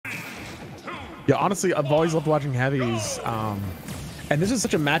Yeah, honestly, I've always loved watching heavies. And this is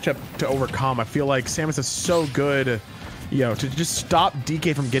such a matchup to overcome. I feel like Samus is so good, you know, to just stop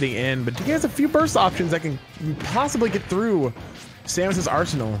DK from getting in. But DK has a few burst options that can possibly get through Samus's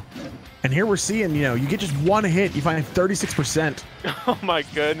arsenal. And here we're seeing, you know, you get just one hit, you find 36%. Oh my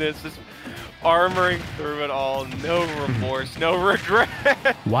goodness, just armoring through it all, no remorse, no regret.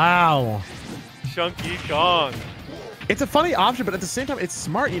 Wow. ChunkyKong. It's a funny option, but at the same time, it's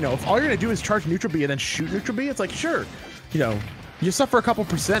smart, you know. If all you're gonna do is charge neutral B and then shoot neutral B, it's like, sure, you know, you suffer a couple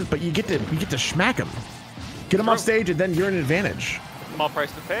percent, but you get to schmack him. Get him off stage, and then you're in an advantage. Small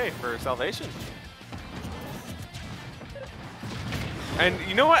price to pay for salvation. And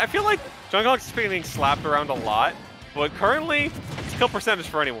you know what? I feel like ChunkyKong's being slapped around a lot, but currently, it's kill percentage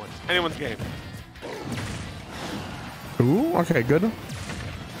for anyone. Anyone's game. Ooh, okay, good.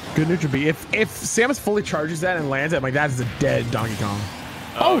 Good neutral B. If Samus fully charges that and lands it, I'm like, that's a dead Donkey Kong.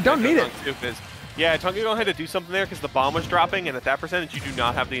 Oh, don't need it. Yeah, ChunkyKong had to do something there because the bomb was dropping, and at that percentage, you do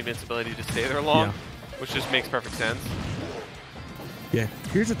not have the invincibility to stay there long, which just makes perfect sense. Yeah,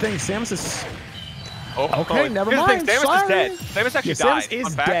 here's the thing, Samus is... Oh, okay, never mind. Samus is dead. Samus actually died. Samus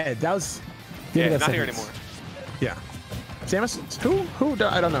is dead. That was... Yeah, not here anymore. Yeah. Samus, who?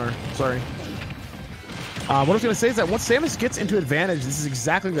 I don't know her. Sorry. What I was going to say is that once Samus gets into advantage, this is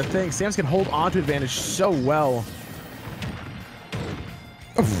exactly the thing. Samus can hold on to advantage so well.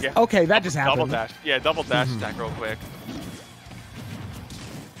 Yeah. Okay, that just happened. Double dash. Yeah, double dash attack real quick.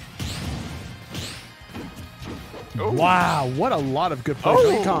 Wow, what a lot of good play.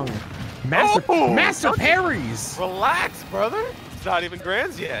 Donkey Kong. Master parries. Relax, brother. It's not even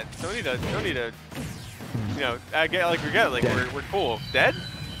grands yet. Don't need to. You know, we get it. Like we're cool. Dead?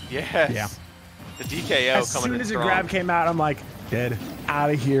 Yes. Yeah. The DKO coming in As soon as the strong. grab came out, I'm like, dead. Out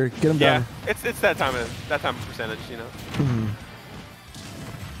of here. Get him done. Yeah, it's that time of percentage, you know.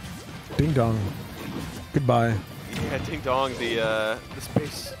 Ding dong. Goodbye. Yeah, ding dong. The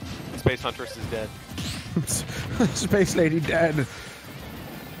space huntress is dead. Space lady dead.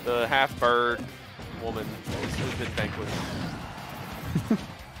 The half bird woman has been vanquished.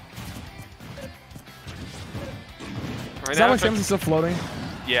 Is that why Samus is still floating?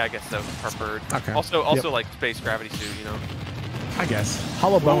 Yeah, I guess so. Her bird. Okay. Also like space gravity suit, you know. I guess.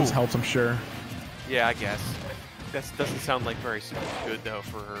 Hollow Bones helps, I'm sure. Yeah, I guess. That doesn't sound like very good though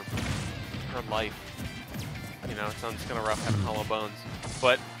for her life. You know, it sounds kind of rough having hollow bones.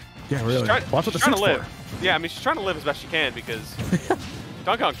 But yeah, really. Watch what the suit's live. for. Yeah, I mean, she's trying to live as best she can because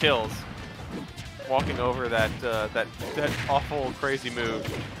Donkey Kong kills. Walking over that awful crazy move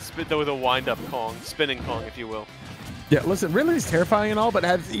with a wind-up Kong, spinning Kong, if you will. Yeah, listen, really is terrifying and all, but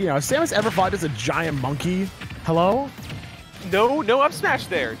has Samus ever fought as a giant monkey? Hello? No up smash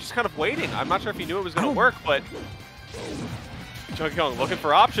there. Just kind of waiting. I'm not sure if he knew it was going to work, but Donkey Kong looking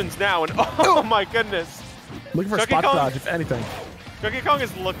for options now, and oh my goodness. Looking for a spot dodge, if anything. Donkey Kong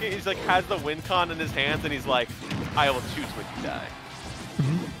is looking, he's like, has the win con in his hands, and he's like, I will choose when you die.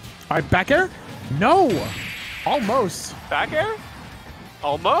 All right, back air? No! Almost. Back air?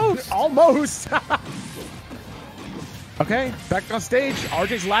 Almost. Almost. Okay, back on stage.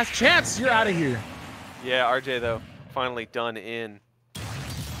 RJ's last chance. You're out of here. Yeah, RJ, though, finally done in.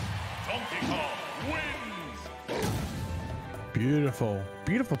 Donkey Kong wins. Beautiful.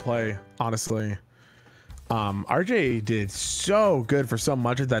 Beautiful play, honestly. RJ did so good for so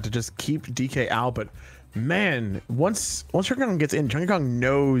much of that to just keep DK out, but man, once ChunkyKong gets in, ChunkyKong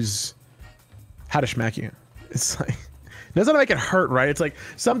knows how to schmack you. It's like knows how to make it hurt, right? It's like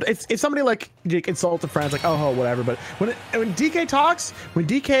if somebody like insults a friend, it's like oh whatever. But when DK talks, when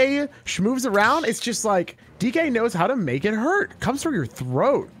DK moves around, it's just like DK knows how to make it hurt. Comes through your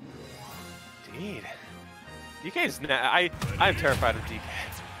throat. Indeed. DK's I'm terrified of DK.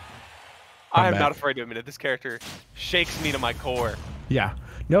 I am not afraid to admit it. This character shakes me to my core. Yeah.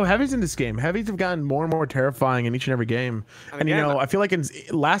 No, heavies in this game. Heavies have gotten more and more terrifying in each and every game. And you know, I feel like in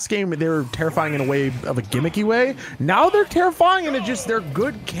last game they were terrifying in a way of a gimmicky way. Now they're terrifying and they're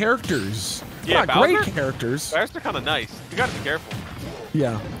good characters. Yeah, not great characters. Bowser's kind of nice. You gotta be careful.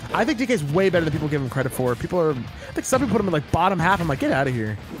 Yeah. I think DK's way better than people give him credit for. I think some people put him in like bottom half. I'm like, get out of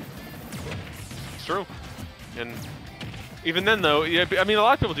here. It's true. And even then, though, I mean, a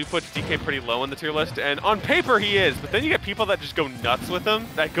lot of people do put DK pretty low on the tier list, and on paper he is, but then you get people that just go nuts with him,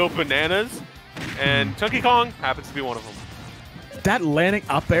 that go bananas, and ChunkyKong happens to be one of them. That landing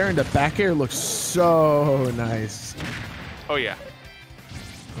up air into back air looks so nice. Oh, yeah.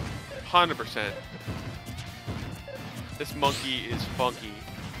 100%. This monkey is funky,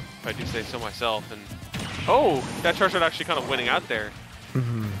 if I do say so myself, and oh, that Charizard actually kind of winning out there.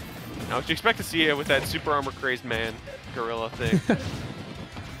 Now, what you expect to see it with that super armor crazed man gorilla thing.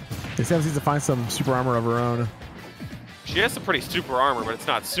 Samus needs to find some super armor of her own. She has some pretty super armor, but it's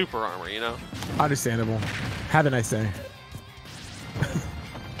not super armor, you know? Understandable. Have a nice day.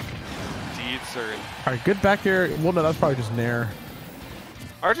 Indeed, sir. All right, good back here. Well, no, that's probably just Nair.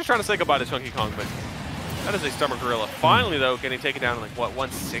 Archer's trying to say goodbye to ChunkyKong, but that is a stubborn gorilla. Finally, though, getting taken down to like, what,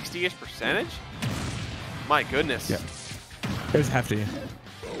 160-ish percentage? My goodness. Yeah. It was hefty.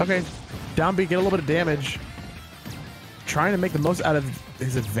 Okay, down B, get a little bit of damage. Trying to make the most out of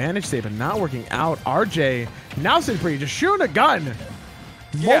his advantage state, but not working out. RJ, now sitting pretty, just shooting a gun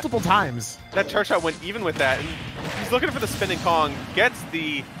multiple times. That charge shot went even with that. And he's looking for the spinning Kong, gets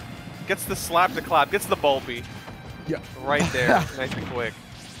the slap to clap, gets the bulby. Yeah. Right there, nice and quick.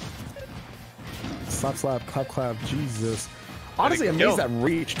 Slap, slap, clap, clap, Jesus. Honestly, amazed that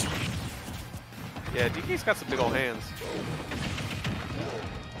reached. Yeah, DK's got some big old hands.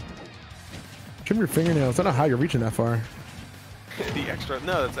 Trim your fingernails. I don't know how you're reaching that far.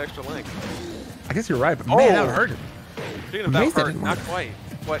 No, that's extra length. I guess you're right, but man, that hurt. Speaking of that hurt, not quite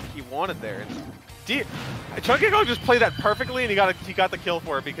what he wanted there. ChunkyKong just played that perfectly, and he got the kill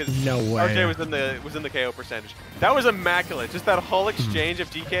for it because no way. RJ was in the KO percentage. That was immaculate. Just that whole exchange of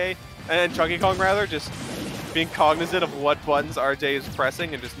DK and ChunkyKong rather, just being cognizant of what buttons RJ is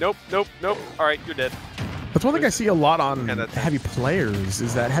pressing, and just nope, nope, nope. All right, you're dead. That's one thing I see a lot on heavy players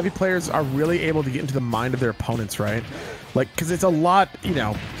is that heavy players are really able to get into the mind of their opponents, right? Like, because it's a lot, you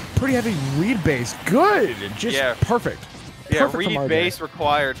know, pretty heavy read base. Good, just perfect. Yeah, read base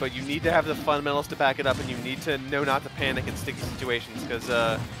required, but you need to have the fundamentals to back it up, and you need to know not to panic in sticky situations because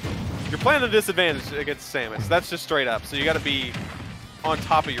you're playing a disadvantage against Samus. That's just straight up. So you got to be on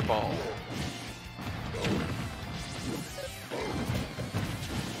top of your ball.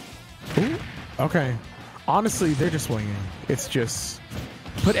 Ooh, okay. Honestly, they're just swinging. It's just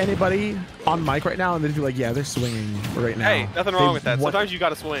put anybody on mic right now and they'd be like, yeah, they're swinging right now. Hey, nothing wrong with that. Sometimes you got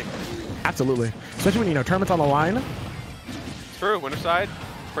to swing. Absolutely. Especially when, you know, tournament's on the line. It's true. Winner side.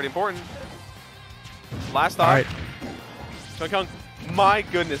 Pretty important. Last thought. All right. ChunkyKong, my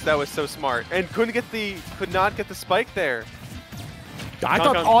goodness, that was so smart. And could not get the spike there. I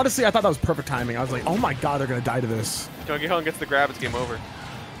thought, honestly, I thought that was perfect timing. I was like, oh my God, they're going to die to this. ChunkyKong gets the grab. It's game over.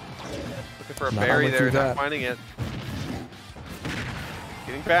 Looking for a berry there, not finding it.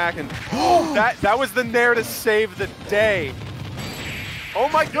 Getting back, and that was the Nair to save the day. Oh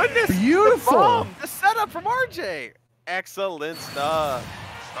my goodness! Beautiful! The setup from RJ. Excellent stuff.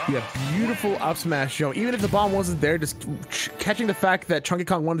 Yeah, beautiful up smash, Joe. Even if the bomb wasn't there, just catching the fact that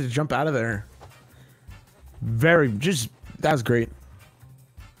ChunkyKong wanted to jump out of there. That was great.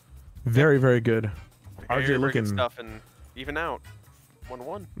 Very, very good. RJ looking stuff and even out.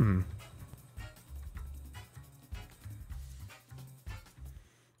 1-1.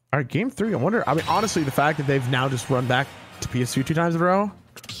 All right, game 3. I wonder. I mean, honestly, the fact that they've now just run back to PS2 2 times in a row,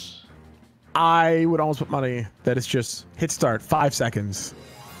 I would almost put money that it's just hit start 5 seconds,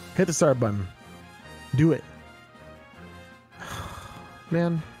 hit the start button, do it.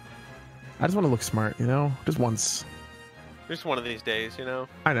 Man, I just want to look smart, you know, just once. Just one of these days, you know.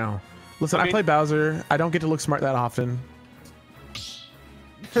 I know. Listen, I play Bowser. I don't get to look smart that often.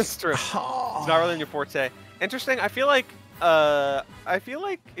 That's true. It's not really in your forte. Interesting. I feel like if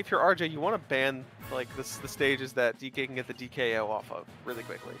you're RJ, you want to ban like the stages that DK can get the DKO off of really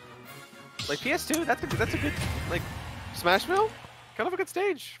quickly. Like PS2, that's a good like Smashville, kind of a good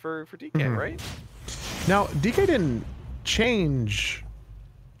stage for DK, right? Now DK didn't change.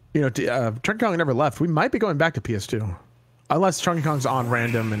 You know, ChunkyKong never left. We might be going back to PS2, unless ChunkyKong's on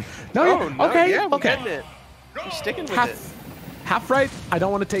random and okay, yeah, okay. It. We're sticking with it. Half right. I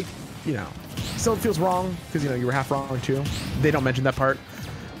don't want to take. You know. Still feels wrong because, you know, you were half wrong too. They don't mention that part.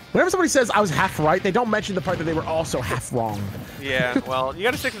 Whenever somebody says I was half right, they don't mention the part that they were also half wrong. Yeah, well, you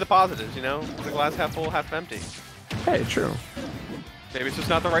got to stick to the positives, you know? The glass half full, half empty. Hey, true. Maybe it's just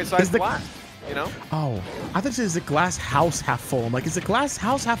not the right size glass, you know? Oh, I thought it was the glass house half full. I'm like, is the glass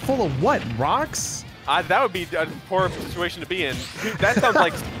house half full of what? Rocks? That would be a poor situation to be in. That sounds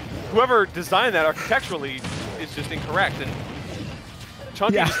like whoever designed that architecturally is just incorrect. And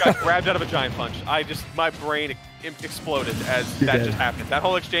Chunky just got grabbed out of a giant punch. My brain exploded as that just happened. That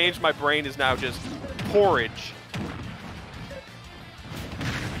whole exchange, my brain is now just porridge.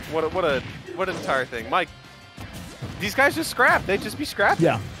 What an entire thing. Mike, these guys just scrap. They just be scrapping.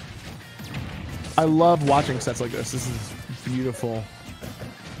 Yeah. I love watching sets like this. This is beautiful.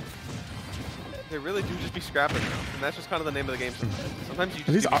 They really do just be scrapping, and that's just kind of the name of the game. Sometimes you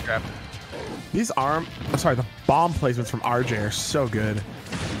just be scrapping. The bomb placements from RJ are so good.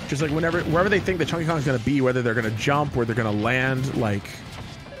 Just like wherever they think that ChunkyKong's gonna be, whether they're gonna jump, where they're gonna land, like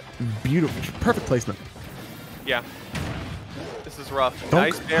beautiful, perfect placement. Yeah. This is rough. Don't-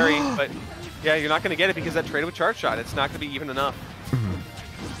 Nice parry, but yeah, you're not going to get it because that traded with charge shot. It's not going to be even enough.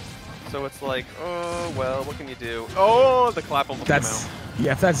 So it's like, oh, well, what can you do? Oh, the clap almost came out.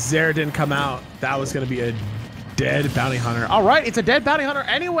 Yeah, if that Zera didn't come out, that was going to be a dead bounty hunter. All right, it's a dead bounty hunter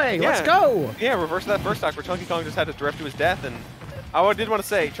anyway. Yeah. Let's go. Yeah, reverse that first stock where ChunkyKong just had to drift to his death. And I did want to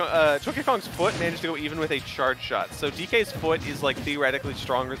say, ChunkyKong's foot managed to go even with a charge shot. So DK's foot is like theoretically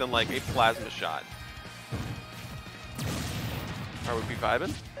stronger than like a plasma shot. Are we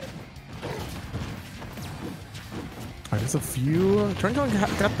vibing? All right, there's a few.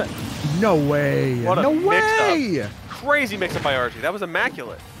 ChunkyKong got that. No way. What a no way. mix-up. Crazy mix-up by ARJAY. That was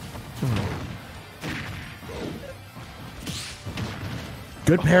immaculate.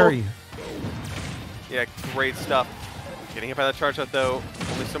 Good parry. Yeah, great stuff. Getting hit by that charge shot though.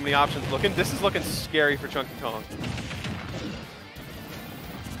 Only so many options. This is looking scary for ChunkyKong.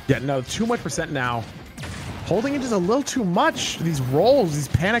 Yeah, no, too much percent now. Holding it just a little too much. These rolls, these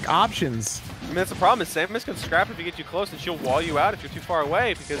panic options. I mean, that's the problem. Is Samus can scrap if you get too close, and she'll wall you out if you're too far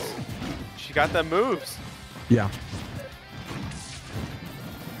away because she got them moves. Yeah.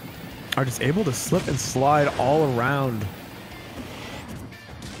 Are just able to slip and slide all around.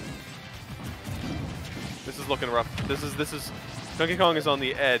 This is looking rough. This is ChunkyKong is on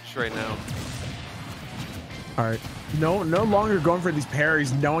the edge right now. All right. No longer going for these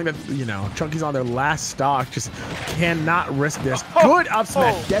parries, knowing that, you know, Chunky's on their last stock. Just cannot risk this. Good up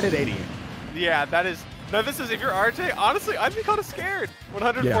smash. Dead at 80. Yeah, that is. No, this is, if you're ARJAY, honestly, I'd be kind of scared.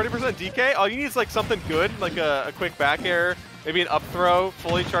 140% DK. All you need is like something good, like a quick back air, maybe an up throw,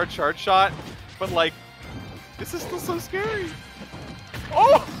 fully charged charge shot. But like, this is still so scary.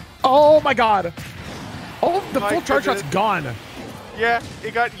 Oh! Oh my God. Oh, the My full charge goodness. shot's gone. Yeah,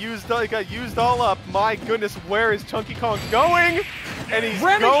 it got used. It got used all up. My goodness, where is ChunkyKong going? And he's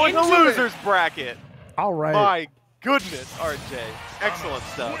Running going to into it. losers bracket. All right. My goodness, ARJAY, excellent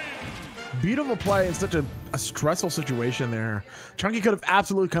stuff. Beautiful play in such a stressful situation there. Chunky could have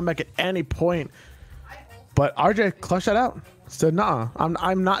absolutely come back at any point, but ARJAY clutched that out. Said, "Nah,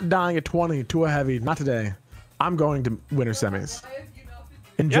 I'm not dying at 20 to a heavy. Not today. I'm going to winner semis.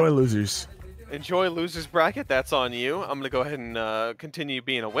 Enjoy losers." Enjoy losers bracket. That's on you. I'm gonna go ahead and continue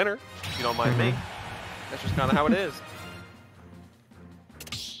being a winner, if you don't mind me. That's just kind of how it is.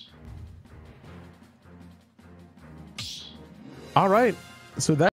 All right. So that.